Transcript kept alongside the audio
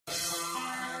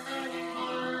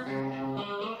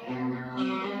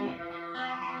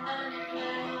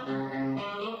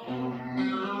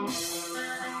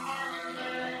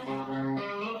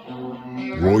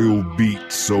Royal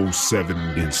Beats 07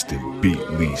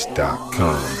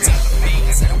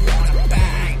 InstantBeatLease.com.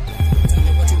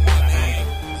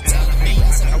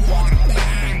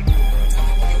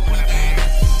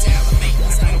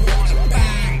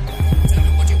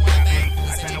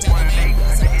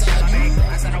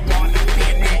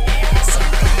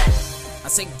 I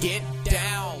say get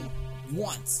down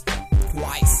once,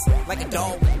 twice, like a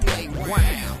dog play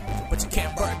round. But you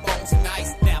can't burn bones and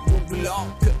ice. Now move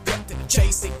along, cook up to the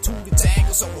chase. Stick to the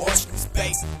tangle, so rush through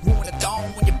space. Ruin the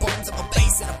dome when your bones up a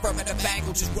base. In affirmative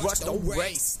angle, just rush, no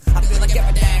race. I feel like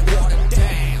everything watered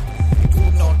down,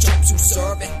 including all jumps you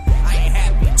serving. I ain't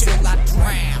happy till I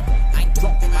drown. I ain't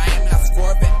drunk and I ain't not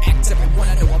swerving. Act everyone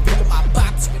I know I'm picking my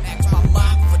box. You can ask my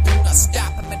mom if I do not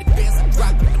stop. How many beers I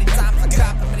drop, how many times I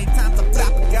cop, how many times I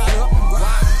flop and got up and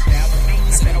rock. Tell me,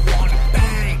 I said I wanna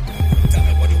bang. Tell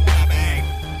me what you wanna bang.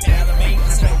 Tell me, I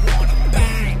said I wanna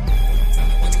bang. Tell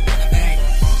me what you wanna bang.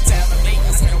 Tell me, I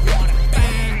said I wanna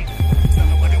bang. Tell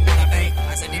me what you wanna bang. I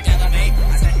said you telling me. I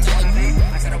said telling me. I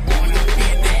said I wanna be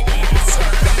in that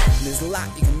circle. There's a lot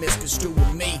you can misconstrue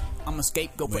with me. I'm a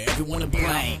scapegoat for everyone to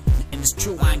blame. And it's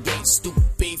true, I ain't getting stupid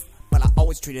beef, but I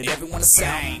always treated everyone the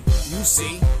same. You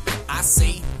see, I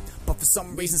see, but for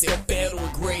some reason still fail to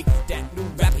agree. That new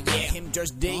rapper, yeah, him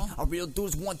just D. A real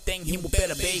dude's one thing, he will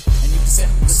better be. And you can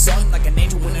send him the sun like an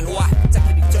angel in an eye.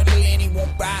 Protected eternally and he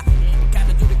won't buy. He ain't the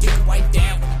kind of dude to get right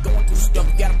down. Going through stuff,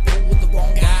 you gotta pull with the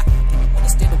wrong guy. And you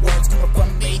understand the words coming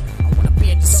from me. I wanna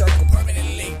be in your circle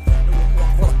permanently. No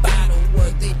one for a battle,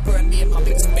 worthy, burn me and my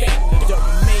biggest fan.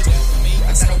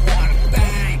 I said I wanna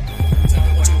bang. Tell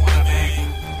me what you wanna bang.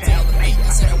 Tell me,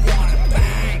 I said I wanna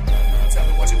bang. Tell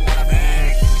me what you wanna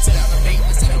bang. Tell me,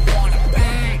 I said I wanna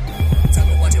bang. Tell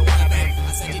me what you wanna bang. I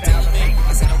said you tell me.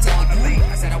 I said I wanna bang.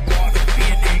 I said I wanna be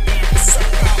in that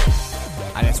circle.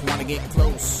 I just wanna get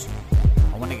close.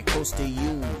 I wanna get close to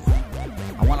you.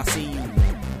 I wanna see you.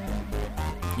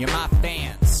 You're my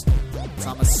fans, so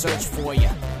I'ma search for you.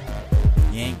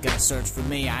 You ain't gonna search for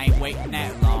me. I ain't waiting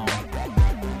that long.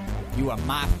 You are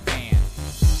my fan,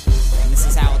 and this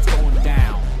is how it's going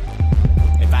down.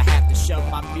 If I have to shove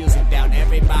my music down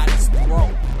everybody's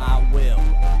throat,